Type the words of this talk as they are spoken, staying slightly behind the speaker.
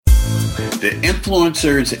The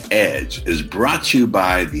Influencer's Edge is brought to you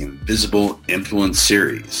by the Invisible Influence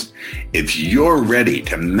Series. If you're ready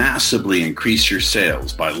to massively increase your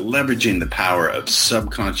sales by leveraging the power of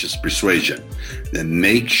subconscious persuasion, then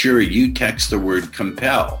make sure you text the word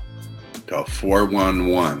COMPEL to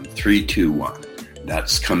 411321.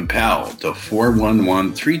 That's COMPEL to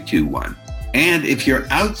 411321. And if you're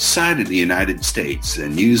outside of the United States,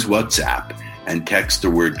 then use WhatsApp and text the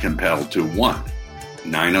word COMPEL to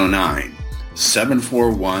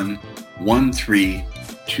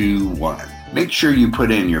 1-909-741-1321. Make sure you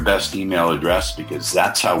put in your best email address because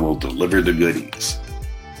that's how we'll deliver the goodies.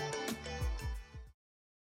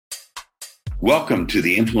 Welcome to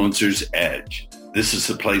the Influencer's Edge. This is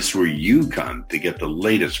the place where you come to get the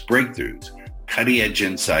latest breakthroughs, cutting-edge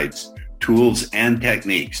insights, tools, and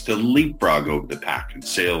techniques to leapfrog over the pack in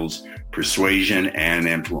sales, persuasion, and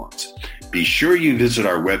influence. Be sure you visit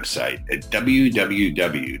our website at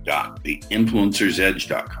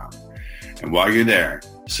www.theinfluencersedge.com. And while you're there,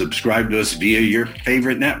 subscribe to us via your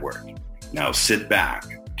favorite network. Now sit back,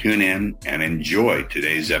 tune in, and enjoy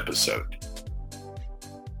today's episode.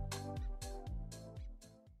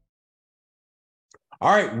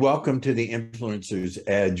 All right, welcome to the Influencer's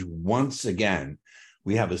Edge. Once again,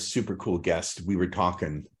 we have a super cool guest. We were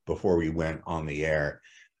talking before we went on the air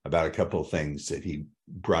about a couple of things that he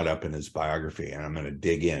brought up in his biography, and I'm going to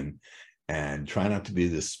dig in and try not to be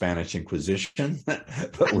the Spanish Inquisition, but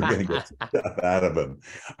we're going to get some stuff out of him.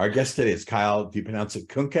 Our guest today is Kyle. Do you pronounce it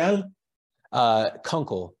Kunkel?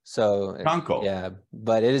 Kunkel. So Kunkel. Yeah,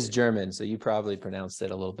 but it is German, so you probably pronounced it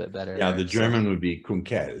a little bit better. Yeah, the German would be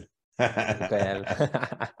Kunkel. All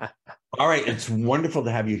right, it's wonderful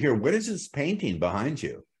to have you here. What is this painting behind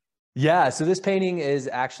you? Yeah, so this painting is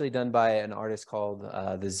actually done by an artist called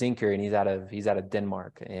the Zinker, and he's out of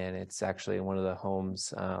Denmark, and it's actually one of the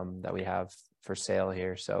homes that we have for sale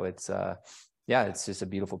here. So it's it's just a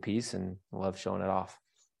beautiful piece, and I love showing it off.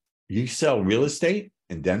 You sell real estate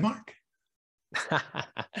in Denmark?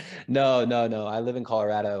 No. I live in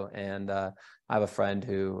Colorado, and I have a friend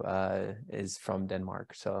who is from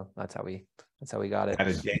Denmark, so that's how we got it.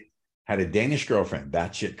 Had a Danish girlfriend,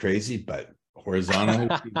 batshit crazy, but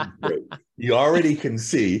horizontal. You already can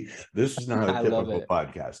see this is not a typical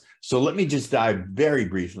podcast. So let me just dive very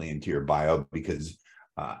briefly into your bio because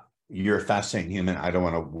you're a fascinating human. I don't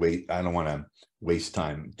want to waste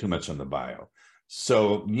time too much on the bio.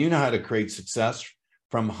 So you know how to create success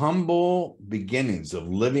from humble beginnings of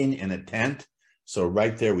living in a tent. So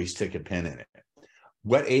right there, we stick a pin in it.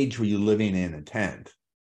 What age were you living in a tent?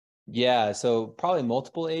 Yeah, so probably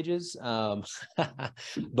multiple ages, but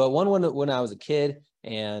one when I was a kid,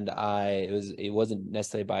 and it wasn't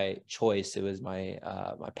necessarily by choice. It was my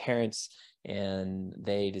parents, and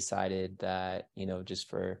they decided that just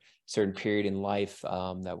for a certain period in life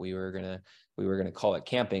that we were gonna call it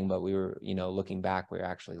camping, but we were looking back, we were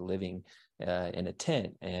actually living in a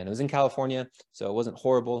tent, and it was in California, so it wasn't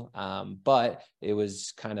horrible, but it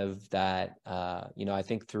was kind of that I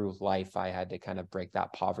think through life I had to kind of break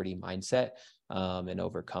that poverty mindset and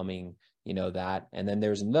overcoming that. And then there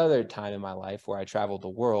was another time in my life where I traveled the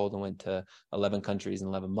world and went to 11 countries in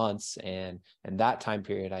 11 months, and that time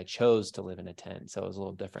period I chose to live in a tent, so it was a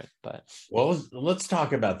little different. But well, let's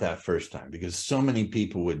talk about that first time, because so many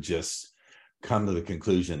people would just come to the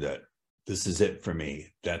conclusion that this is it for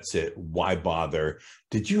me. That's it. Why bother?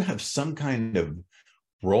 Did you have some kind of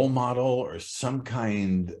role model or some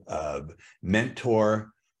kind of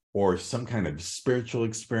mentor or some kind of spiritual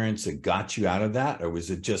experience that got you out of that? Or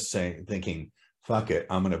was it just thinking, fuck it,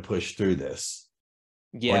 I'm going to push through this?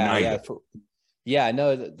 No,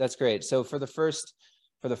 that's great. So for the first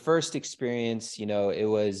experience,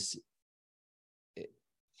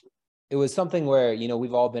 it was something where,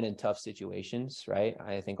 we've all been in tough situations, right?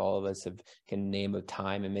 I think all of us can name a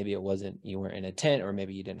time, and maybe you weren't in a tent, or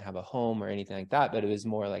maybe you didn't have a home or anything like that, but it was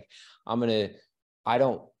more like,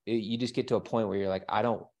 you just get to a point where you're like, I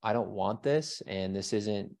don't want this, and this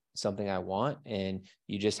isn't something I want, and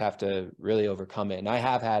you just have to really overcome it. And I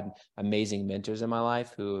have had amazing mentors in my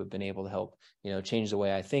life who have been able to help, change the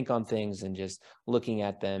way I think on things, and just looking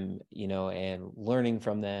at them, and learning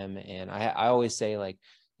from them. And I always say, like,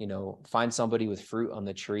 find somebody with fruit on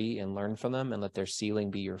the tree and learn from them, and let their ceiling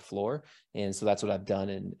be your floor. And so that's what I've done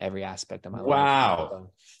in every aspect of my life. Wow.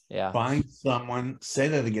 So, yeah. Find someone, say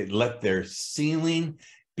that again, let their ceiling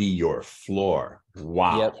be your floor.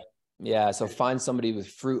 Wow. Yep. Yeah. So find somebody with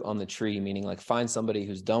fruit on the tree, meaning like find somebody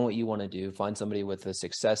who's done what you want to do, find somebody with a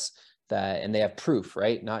success that, and they have proof,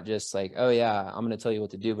 right? Not just like, oh yeah, I'm going to tell you what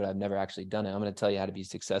to do, but I've never actually done it. I'm going to tell you how to be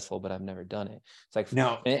successful, but I've never done it. It's like,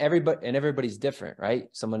 Now, and everybody's different, right?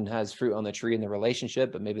 Someone has fruit on the tree in their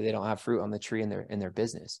relationship, but maybe they don't have fruit on the tree in their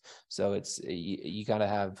business. So it's, you got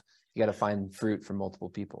to find fruit from multiple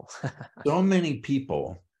people. so many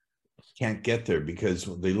people can't get there because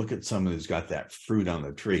they look at someone who's got that fruit on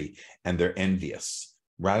the tree and they're envious.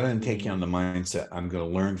 Rather than taking on the mindset, I'm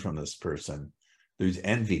going to learn from this person, there's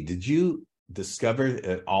envy. Did you discover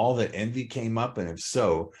at all that envy came up? And if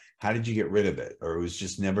so, how did you get rid of it? Or it was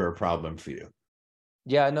just never a problem for you?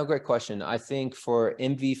 Yeah, no, great question. I think for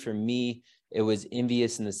envy, for me, it was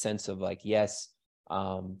envious in the sense of like, yes,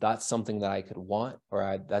 that's something that I could want,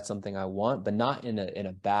 or that's something I want, but not in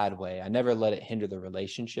a bad way. I never let it hinder the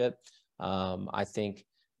relationship. I think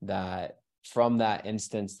that from that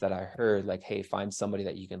instance that I heard, like, hey, find somebody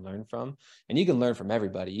that you can learn from, and you can learn from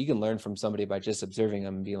everybody. You can learn from somebody by just observing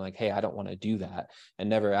them and being like, hey, I don't want to do that, and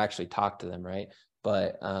never actually talk to them, right?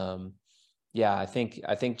 But yeah, I think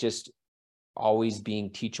just always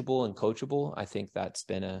being teachable and coachable. I think that's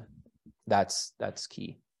been that's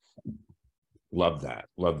key. Love that.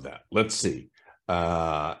 Love that. Let's see.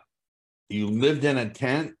 You lived in a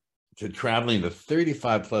tent to traveling to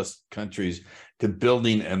 35 plus countries to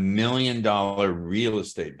building $1 million real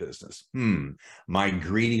estate business. My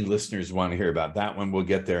greedy listeners want to hear about that one. We'll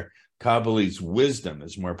get there. Kabbali's wisdom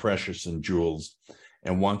is more precious than jewels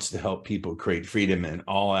and wants to help people create freedom in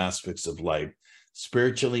all aspects of life,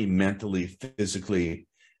 spiritually, mentally, physically,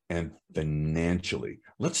 and financially.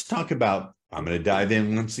 Let's talk about, I'm going to dive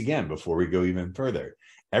in once again before we go even further.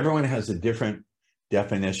 Everyone has a different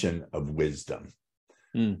definition of wisdom.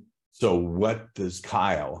 So what does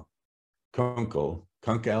Kunkel, I'm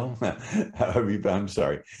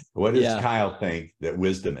sorry, what does Kyle think that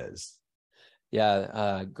wisdom is?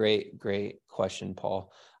 Yeah, great question,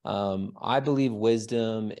 Paul. I believe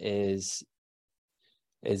wisdom is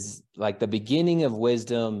like the beginning of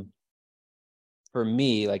wisdom. For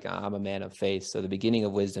me, like I'm a man of faith, so the beginning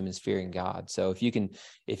of wisdom is fearing God. So if you can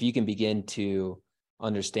begin to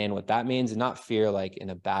understand what that means, and not fear like in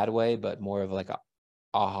a bad way, but more of like a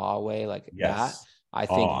aha way, like that, I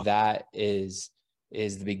think that is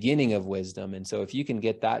the beginning of wisdom. And so if you can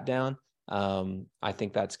get that down, I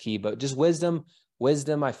think that's key. But just wisdom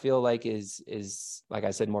I feel like is like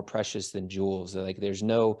I said, more precious than jewels. Like there's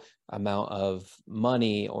no amount of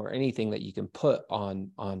money or anything that you can put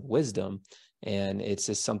on wisdom. And it's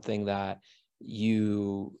just something that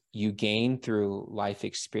you gain through life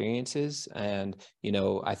experiences. And,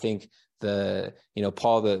 I think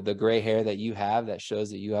Paul, the gray hair that you have, that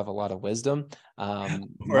shows that you have a lot of wisdom. I'm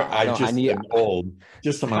old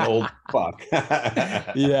fuck.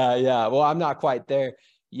 Yeah. Well, I'm not quite there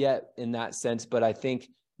yet in that sense, but I think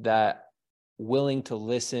that willing to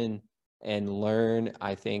listen and learn,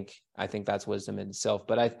 I think that's wisdom in itself.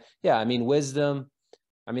 But wisdom,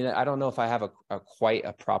 I don't know if I have a quite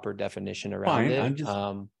a proper definition around it. I'm just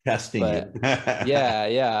testing it.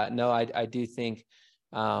 Yeah. No, I do think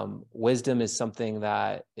wisdom is something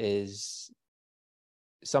that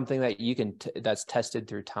you can that's tested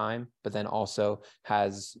through time, but then also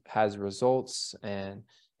has results, and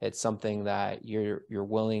it's something that you're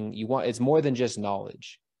willing, you want. It's more than just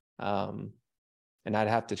knowledge. And I'd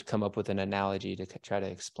have to come up with an analogy to try to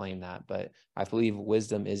explain that, but I believe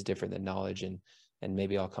wisdom is different than knowledge, and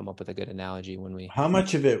maybe I'll come up with a good analogy when we. How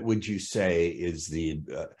much of it would you say is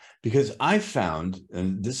because I found,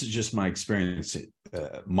 and this is just my experience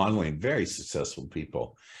modeling very successful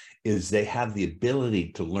people, is they have the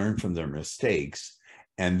ability to learn from their mistakes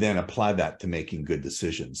and then apply that to making good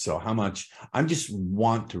decisions. So how much, I just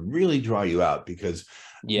want to really draw you out, because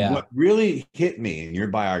what really hit me in your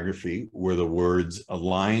biography were the words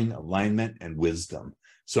alignment, and wisdom.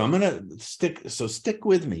 So I'm going to stick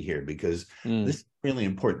with me here, because this is really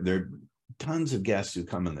important. There are tons of guests who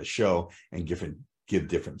come on the show and give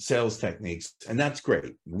different sales techniques, and that's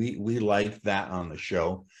great. We like that on the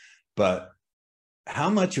show, but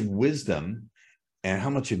how much of wisdom and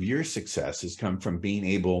how much of your success has come from being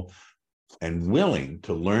able and willing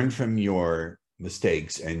to learn from your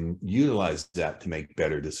mistakes and utilize that to make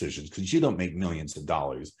better decisions? Because you don't make millions of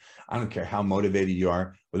dollars, I don't care how motivated you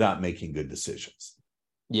are, without making good decisions.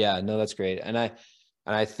 Yeah, no, that's great. And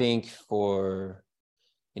I think for,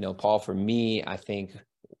 Paul, for me, I think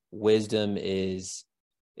wisdom is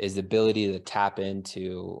the ability to tap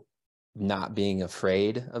into not being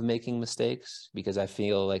afraid of making mistakes, because I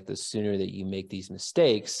feel like the sooner that you make these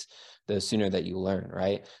mistakes, the sooner that you learn,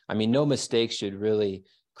 right? No mistake should really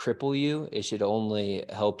cripple you. It should only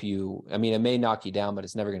help you. I mean, it may knock you down, but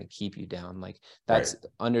it's never going to keep you down. Like that's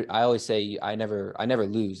I always say I never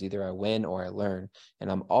lose. Either I win or I learn.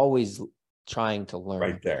 And I'm always trying to learn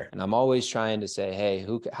right there. And I'm always trying to say, hey,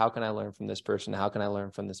 how can I learn from this person? How can I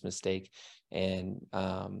learn from this mistake? And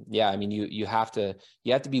yeah, I mean, you have to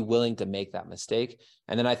be willing to make that mistake.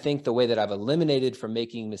 And then I think the way that I've eliminated from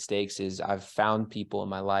making mistakes is I've found people in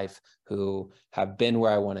my life who have been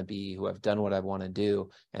where I want to be, who have done what I want to do.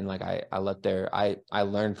 And like, I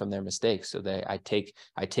learn from their mistakes. So I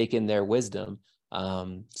take in their wisdom,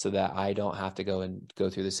 so that I don't have to go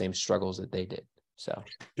through the same struggles that they did. So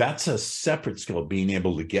that's a separate skill, being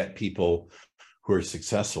able to get people who are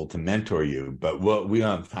successful to mentor you. But we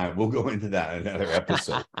don't have time. We'll go into that in another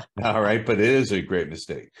episode. All right. But it is a great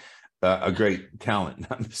mistake, a great talent,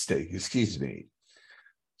 not mistake, excuse me.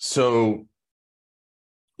 So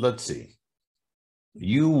let's see.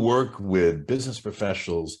 You work with business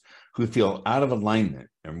professionals who feel out of alignment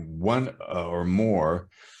in one or more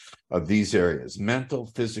of these areas: mental,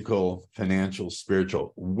 physical, financial,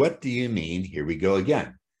 spiritual. What do you mean? Here we go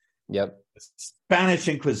again. Yep. Spanish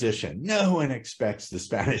Inquisition. No one expects the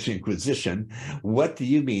Spanish Inquisition. What do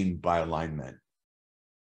you mean by alignment?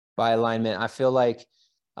 By alignment, I feel like,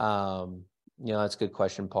 that's a good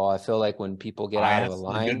question, Paul. I feel like when people get out of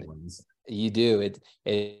alignment, you do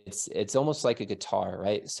it's almost like a guitar,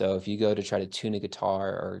 right? So if you go to try to tune a guitar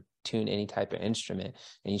or tune any type of instrument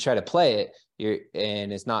and you try to play it,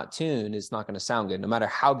 and it's not tuned, it's not going to sound good, no matter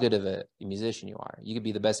how good of a musician you are. You could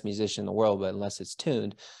be the best musician in the world, but unless it's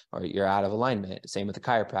tuned, or you're out of alignment. Same with the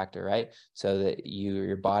chiropractor, right? So that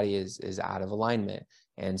your body is out of alignment.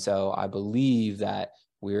 And so I believe that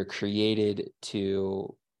we're created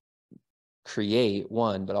to create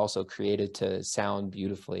one, but also created to sound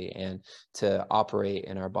beautifully and to operate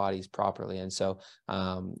in our bodies properly. And so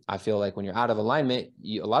I feel like when you're out of alignment,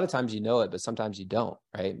 a lot of times you know it, but sometimes you don't,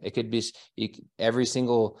 right? It could be every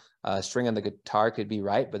single string on the guitar could be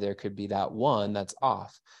right, but there could be that one that's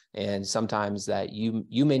off. And sometimes that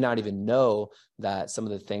you may not even know that some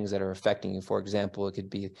of the things that are affecting you. For example, it could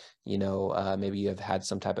be, maybe you have had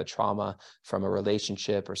some type of trauma from a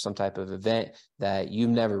relationship or some type of event that you've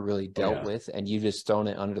never really dealt with, and you've just thrown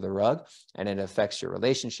it under the rug, and it affects your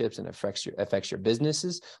relationships and affects your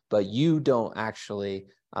businesses, but you don't actually,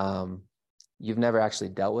 you've never actually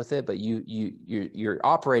dealt with it, but you're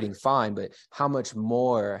operating fine. But how much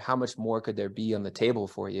more could there be on the table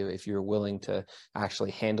for you if you're willing to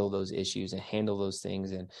actually handle those issues and handle those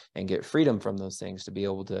things and get freedom from those things to be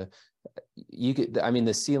able to,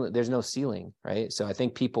 the ceiling, there's no ceiling, right? So I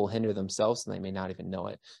think people hinder themselves and they may not even know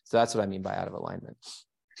it. So that's what I mean by out of alignment.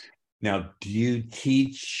 Now, do you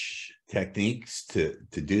teach techniques to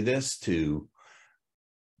do this, to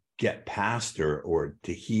get past or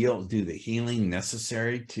to heal, do the healing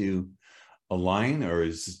necessary to align? Or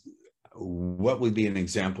what would be an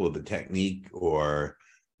example of a technique or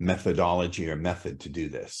methodology or method to do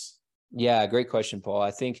this? Yeah, great question, Paul.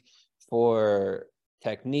 I think for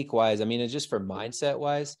technique wise, it's just for mindset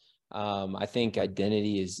wise, I think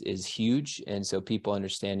identity is huge. And so people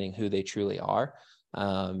understanding who they truly are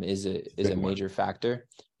is a major factor.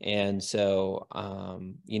 And so,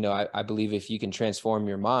 I believe if you can transform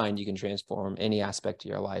your mind, you can transform any aspect of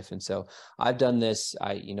your life. And so I've done this.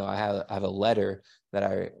 I have a letter that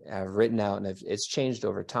I have written out, and it's changed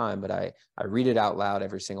over time, but I read it out loud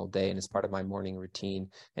every single day, and it's part of my morning routine,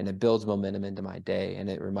 and it builds momentum into my day. And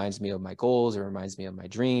it reminds me of my goals. It reminds me of my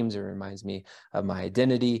dreams. It reminds me of my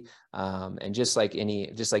identity. And just like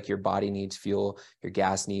your body needs fuel, your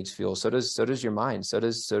gas needs fuel. So does your mind. So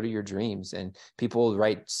do your dreams. And people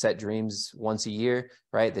set dreams once a year,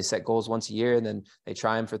 right? They set goals once a year, and then they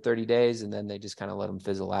try them for 30 days, and then they just kind of let them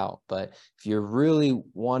fizzle out. But if you're really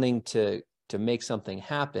wanting to make something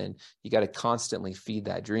happen, you got to constantly feed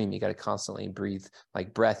that dream. You got to constantly breathe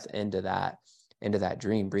like breath into that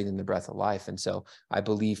dream, breathing the breath of life. And so I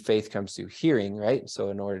believe faith comes through hearing, right? So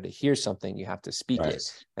in order to hear something, you have to speak it.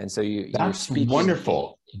 And so you're speaking.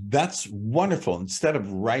 Wonderful. That's wonderful. Instead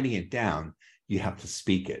of writing it down, you have to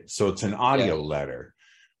speak it. So it's an audio letter.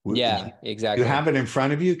 Yeah, exactly. You have it in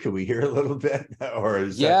front of you. Could we hear a little bit? Or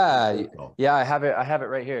is I have it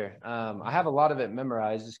right here. I have a lot of it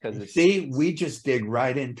memorized just because we just dig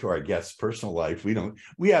right into our guest's personal life.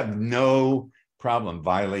 We have no problem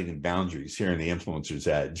violating boundaries here in the Influencer's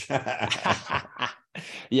Edge.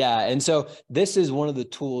 Yeah. And so this is one of the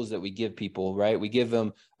tools that we give people, right? We give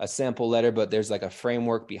them a sample letter, but there's like a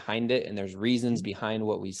framework behind it, and there's reasons behind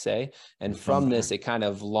what we say. And from this, it kind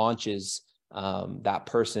of launches that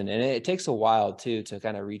person. And it takes a while too, to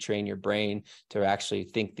kind of retrain your brain to actually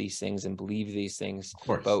think these things and believe these things.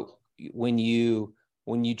 But when you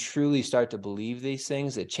when you truly start to believe these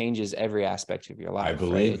things, it changes every aspect of your life. I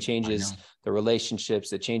believe. Right? It changes the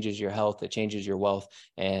relationships, it changes your health, it changes your wealth,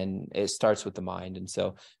 and it starts with the mind. And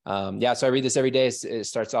so, so I read this every day. It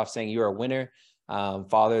starts off saying, "You are a winner.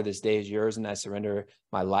 Father, this day is yours, and I surrender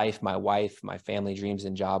my life, my wife, my family, dreams,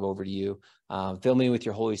 and job over to you. Fill me with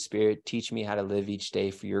your Holy Spirit. Teach me how to live each day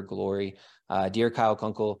for your glory. Dear Kyle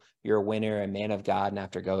Kunkel, you're a winner, a man of God, and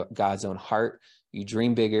after God's own heart. You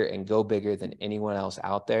dream bigger and go bigger than anyone else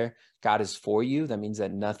out there. God is for you. That means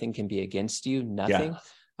that nothing can be against you. Nothing.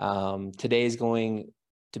 Today is going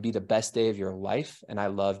to be the best day of your life, and I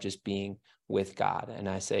love just being with God." And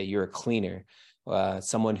I say, you're a cleaner,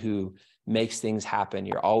 someone who makes things happen.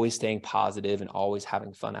 You're always staying positive and always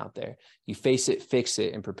having fun out there. You face it, fix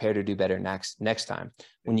it, and prepare to do better next time.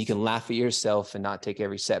 When you can laugh at yourself and not take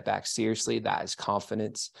every setback seriously, that is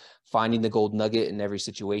confidence. Finding the gold nugget in every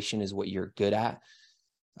situation is what you're good at.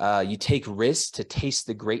 You take risks to taste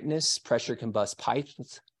the greatness. Pressure can bust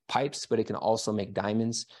pipes, but it can also make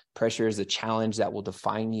diamonds. Pressure is a challenge that will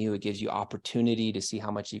define you. It gives you opportunity to see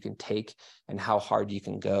how much you can take and how hard you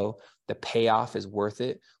can go. The payoff is worth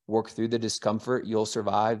it. Work through the discomfort. You'll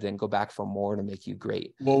survive, then go back for more to make you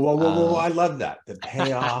great. Whoa. I love that. The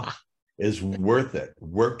payoff is worth it.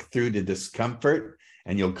 Work through the discomfort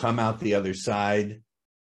and you'll come out the other side.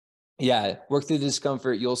 Yeah. Work through the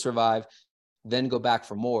discomfort. You'll survive, then go back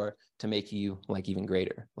for more to make you like even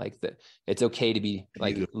greater. Like it's okay to be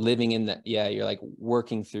like living in that. Yeah. You're like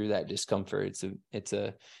working through that discomfort.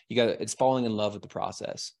 It's falling in love with the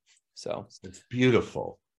process. So it's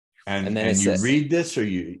beautiful. And then you read this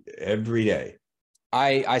every day?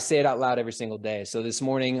 I say it out loud every single day. So this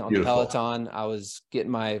morning on the Peloton, I was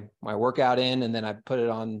getting my workout in, and then I put it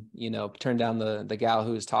on, turned down the gal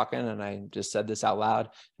who was talking, and I just said this out loud,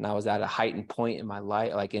 and I was at a heightened point in my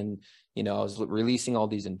life, like I was releasing all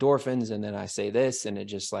these endorphins, and then I say this, and it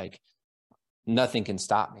just like nothing can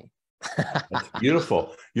stop me. That's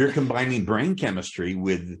beautiful. You're combining brain chemistry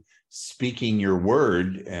with speaking your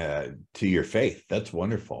word to your faith. That's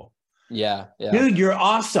wonderful. Yeah. Dude, you're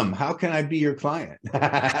awesome. How can I be your client?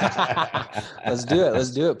 Let's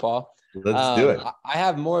do it, Paul. Let's do it. I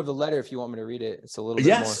have more of the letter if you want me to read it. It's a little bit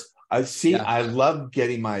more. I see. Yeah. I love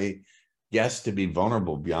getting my guests to be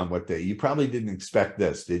vulnerable beyond what you probably didn't expect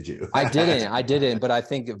this, did you? I didn't, but I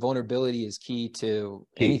think vulnerability is key to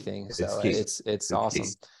anything. So it's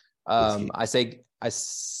awesome. I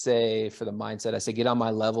say for the mindset, I say, get on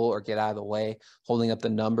my level or get out of the way, holding up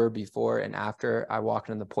the number before and after I walk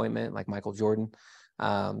in an appointment, like Michael Jordan.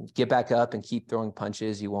 Get back up and keep throwing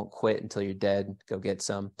punches. You won't quit until you're dead. Go get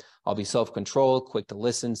some. I'll be self-controlled, quick to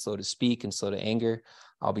listen, slow to speak, and slow to anger.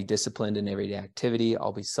 I'll be disciplined in everyday activity.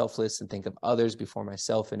 I'll be selfless and think of others before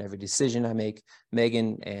myself in every decision I make.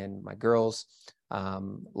 Megan and my girls.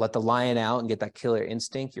 Let the lion out and get that killer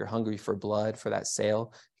instinct. You're hungry for blood, for that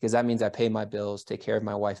sale, because that means I pay my bills, take care of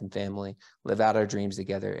my wife and family, live out our dreams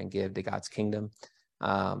together, and give to God's kingdom.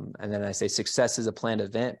 And then I say success is a planned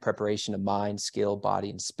event, preparation of mind, skill,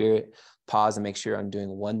 body, and spirit. Pause and make sure I'm doing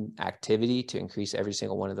one activity to increase every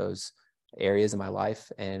single one of those areas in my life.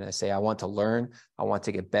 And I say, I want to learn. I want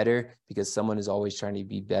to get better because someone is always trying to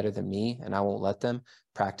be better than me, and I won't let them.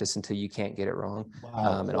 Practice until you can't get it wrong.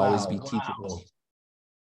 Always be teachable.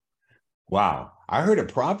 Wow. I heard a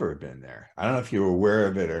proverb in there. I don't know if you were aware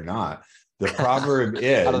of it or not. The proverb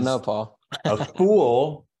is, I don't know, Paul. A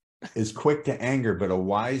fool is quick to anger, but a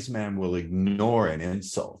wise man will ignore an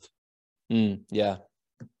insult. Yeah,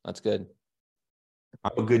 that's good.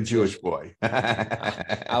 I'm a good Jewish boy.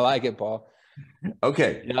 I like it, Paul.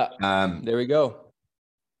 Okay. Yeah. There we go.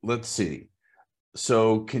 Let's see.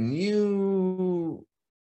 So can you,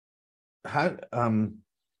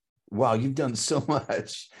 wow, you've done so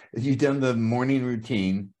much. You've done the morning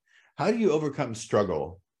routine. How do you overcome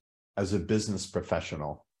struggle as a business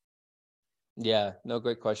professional? Yeah, no,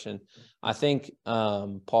 great question. I think,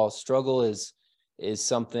 Paul, struggle is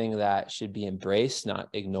something that should be embraced, not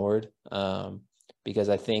ignored. Because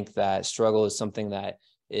I think that struggle is something that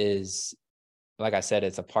is, like I said,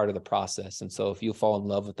 it's a part of the process. And so if you fall in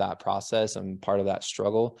love with that process and part of that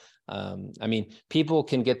struggle, people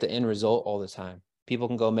can get the end result all the time. People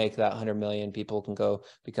can go make that 100 million. People can go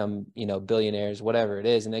become, billionaires, whatever it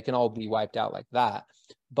is, and they can all be wiped out like that.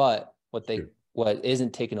 But what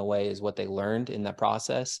isn't taken away is what they learned in that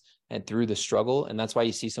process and through the struggle. And that's why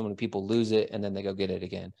you see so many people lose it and then they go get it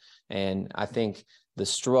again. And I think the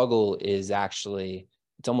struggle is actually,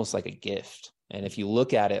 it's almost like a gift. And if you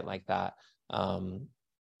look at it like that,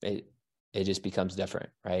 it just becomes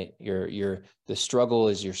different, right? The struggle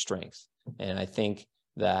is your strength. And I think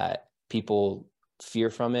that people fear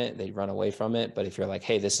from it, they run away from it. But if you're like,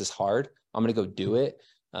 hey, this is hard, I'm going to go do it.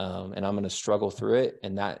 And I'm going to struggle through it.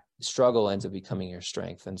 And that struggle ends up becoming your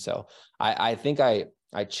strength. And so I think I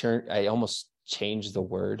almost changed the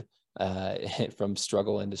word from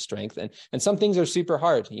struggle into strength. And some things are super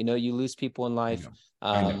hard. You know, you lose people in life.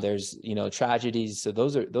 I know. There's, you know, tragedies. So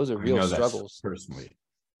those are I real know struggles personally.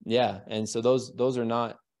 Yeah. And so those are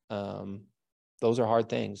not, those are hard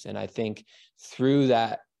things. And I think through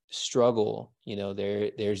that struggle, you know,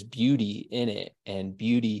 there's beauty in it, and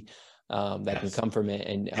beauty that can come from it.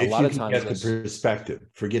 And a If lot you of can times get the perspective,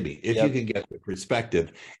 forgive me, if you Yep. can get the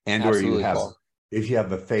perspective, and or Absolutely, Paul. if you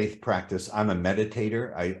have a faith practice, I'm a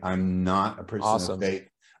meditator. I'm not a person of Awesome. faith,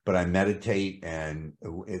 but I meditate, and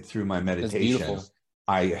through my That's meditation, beautiful.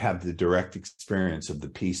 I have the direct experience of the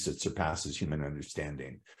peace that surpasses human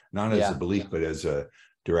understanding, not as a Yeah. belief, but as a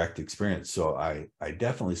direct experience. So I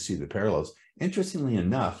definitely see the parallels. Interestingly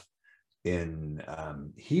enough, in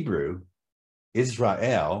Hebrew,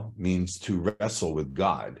 Israel means to wrestle with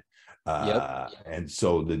God. Yep. And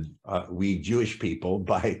so we Jewish people,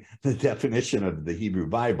 by the definition of the Hebrew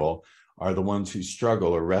Bible, are the ones who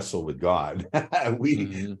struggle or wrestle with God.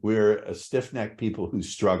 We're a stiff-necked people who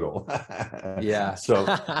struggle. Yeah. So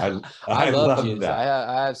I I love love Jews. that.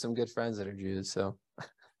 I have some good friends that are Jews. So,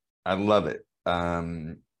 I love it. but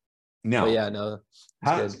Now, yeah, no,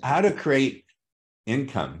 it's good. how to create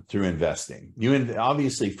income through investing?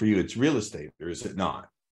 Obviously for you, it's real estate, or is it not?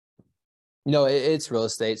 No, it's real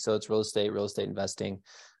estate. So it's real estate investing,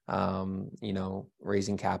 you know,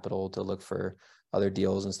 raising capital to look for other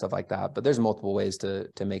deals and stuff like that. But there's multiple ways to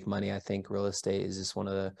make money. I think real estate is just one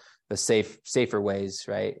of the safer ways,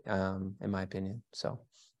 right? In my opinion. So.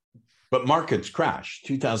 But markets crash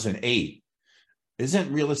 2008.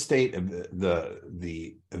 Isn't real estate,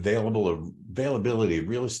 the availability of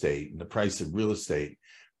real estate and the price of real estate,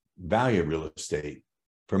 value of real estate,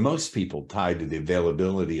 for most people tied to the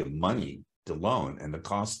availability of money to loan and the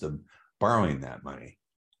cost of borrowing that money?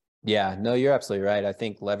 Yeah, no, you're absolutely right. I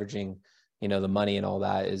think leveraging, you know, the money and all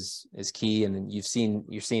that is key. And you're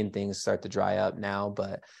seeing things start to dry up now,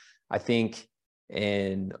 but I think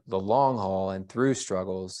in the long haul and through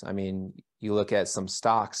struggles, I mean, you look at some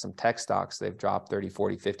stocks, some tech stocks, they've dropped 30,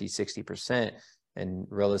 40, 50, 60%, and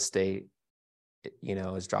real estate, you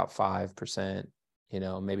know, has dropped 5%, you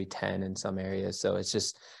know, maybe 10 in some areas. So it's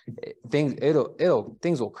just things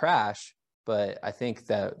will crash. But I think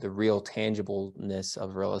that the real tangibleness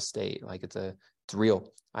of real estate, like it's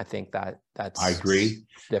real. I think that's I agree.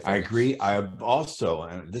 different. I agree. I've also,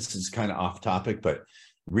 and this is kind of off topic, but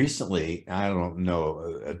recently, I don't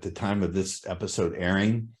know, at the time of this episode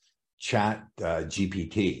airing, Chat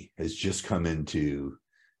GPT has just come into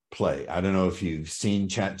play. I don't know if you've seen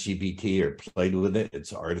Chat GPT or played with it.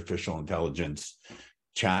 It's artificial intelligence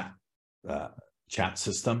chat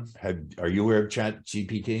system. Are you aware of Chat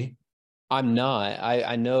GPT? I'm not.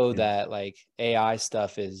 I know that like AI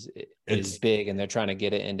stuff is big, and they're trying to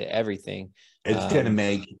get it into everything. It's going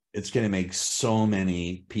to make so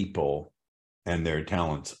many people and their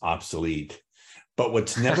talents obsolete. But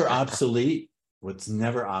what's never obsolete is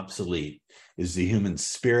the human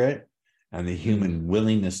spirit and the human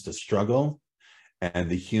willingness to struggle, and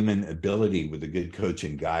the human ability with a good coach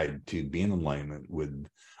and guide to be in alignment with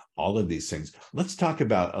all of these things. Let's talk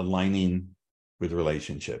about aligning with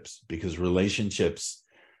relationships, because relationships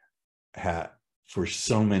for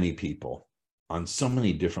so many people on so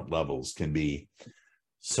many different levels can be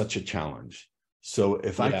such a challenge. So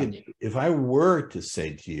if I were to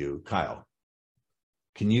say to you, Kyle,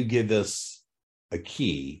 can you give us a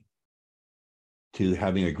key to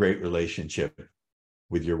having a great relationship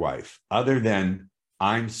with your wife, other than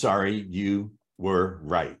 "I'm sorry, you were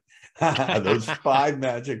right"? Those 5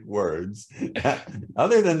 magic words.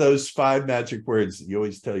 Other than those 5 magic words you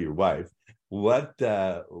always tell your wife, what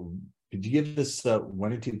could you give us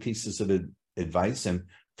 1 or 2 pieces of advice? And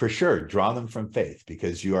for sure, draw them from faith,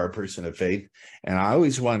 because you are a person of faith. And I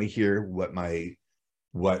always want to hear what my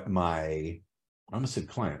I almost said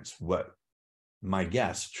clients, what my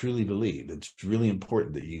guests truly believe. It's really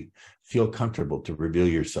important that you feel comfortable to reveal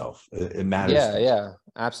yourself. It matters. Yeah,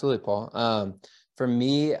 absolutely, Paul. For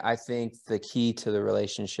me, I think the key to the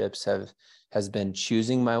relationships has been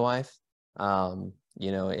choosing my wife,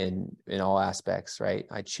 you know, in all aspects, right?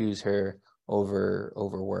 I choose her over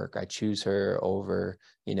work. I choose her over,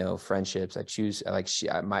 you know, friendships. I choose I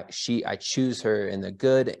choose her in the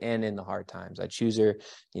good and in the hard times. I choose her,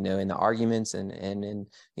 you know, in the arguments and in,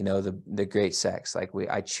 you know, the great sex.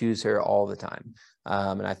 I choose her all the time.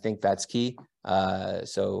 And I think that's key.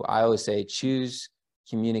 So I always say choose,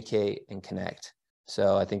 communicate, and connect.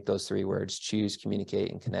 So I think those 3 words: choose,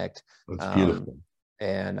 communicate, and connect. That's beautiful.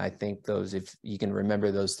 And I think if you can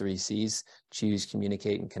remember those 3 C's, choose,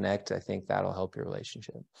 communicate, and connect, I think that'll help your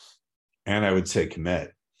relationship. And I would say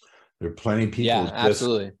commit. There are plenty of people just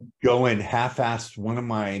absolutely go in half-assed. One of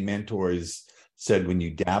my mentors said, when you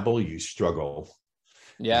dabble, you struggle.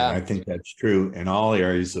 Yeah. And I think that's true in all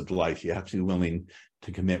areas of life. You have to be willing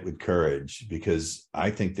to commit with courage, because I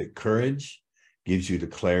think that courage gives you the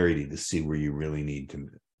clarity to see where you really need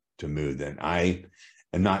to move. And I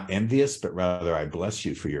am not envious, but rather I bless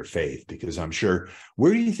you for your faith, because I'm sure,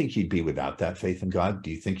 where do you think you'd be without that faith in God? Do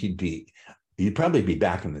you think you'd probably be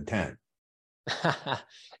back in the tent?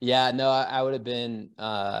 Yeah, no, I would have been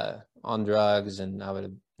on drugs, and I would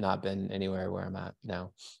have not been anywhere where I'm at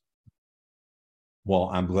now. Well,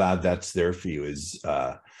 I'm glad that's there for you, as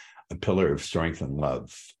a pillar of strength and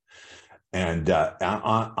love. And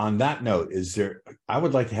on that note, I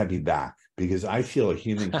would like to have you back, because I feel a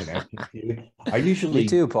human connection to you. I usually Me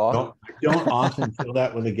too, Paul. don't often feel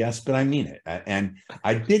that with a guest, but I mean it. And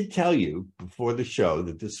I did tell you before the show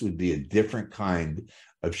that this would be a different kind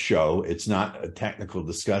of show. It's not a technical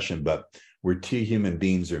discussion, but where 2 human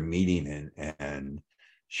beings are meeting and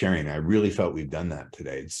sharing. I really felt we've done that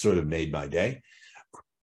today. It's sort of made my day.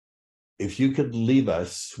 If you could leave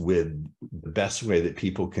us with the best way that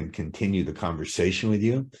people can continue the conversation with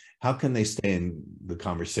you, how can they stay in the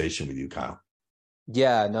conversation with you, Kyle?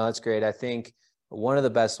 Yeah, no, that's great. I think one of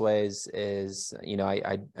the best ways is,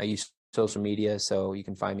 I use social media, so you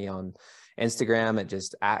can find me on Instagram at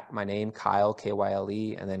just at my name, Kyle, Kyle,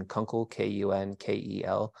 and then Kunkel,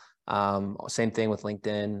 Kunkel. Same thing with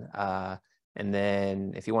LinkedIn. And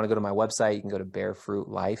then if you want to go to my website, you can go to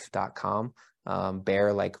bearfruitlife.com.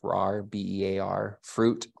 Bear like rar, BEAR,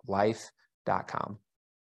 fruitlife.com.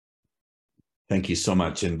 Thank you so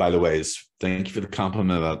much. And by the way, thank you for the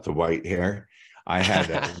compliment about the white hair.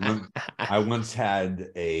 I once had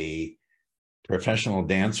a professional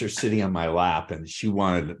dancer sitting on my lap, and she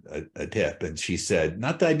wanted a tip. And she said,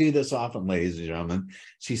 not that I do this often, ladies and gentlemen.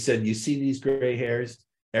 She said, you see these gray hairs?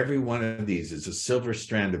 Every one of these is a silver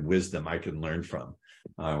strand of wisdom I can learn from.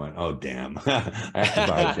 I went, oh, damn. I have to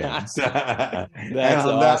buy a dance. That's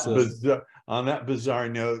awesome. On that bizarre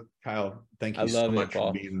note, Kyle, thank you so much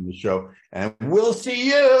for being on the show. And we'll see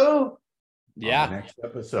you on the next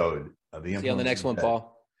episode of the Influencer's Edge. See you on the next one,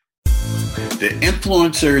 Paul. The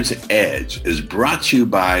Influencer's Edge is brought to you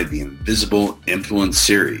by the Invisible Influence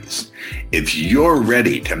Series. If you're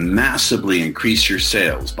ready to massively increase your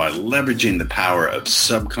sales by leveraging the power of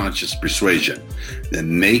subconscious persuasion,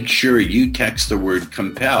 then make sure you text the word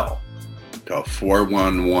COMPEL to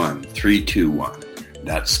 411321.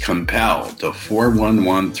 That's COMPEL to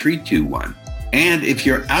 411321. And if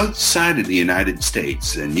you're outside of the United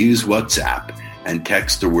States, then use WhatsApp and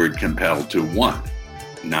text the word COMPEL to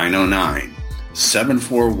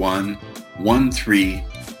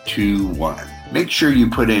 1-909-741-1321. Make sure you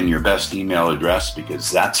put in your best email address, because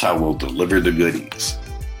that's how we'll deliver the goodies.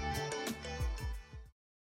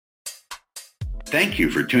 Thank you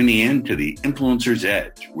for tuning in to the Influencer's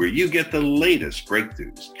Edge, where you get the latest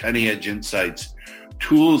breakthroughs, cutting-edge insights,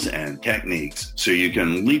 tools, and techniques so you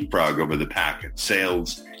can leapfrog over the pack in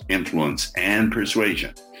sales, influence, and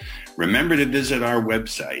persuasion. Remember to visit our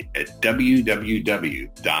website at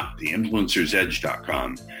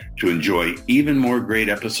www.theinfluencersedge.com to enjoy even more great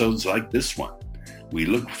episodes like this one. We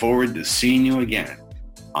look forward to seeing you again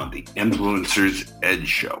on the Influencer's Edge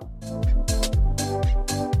Show.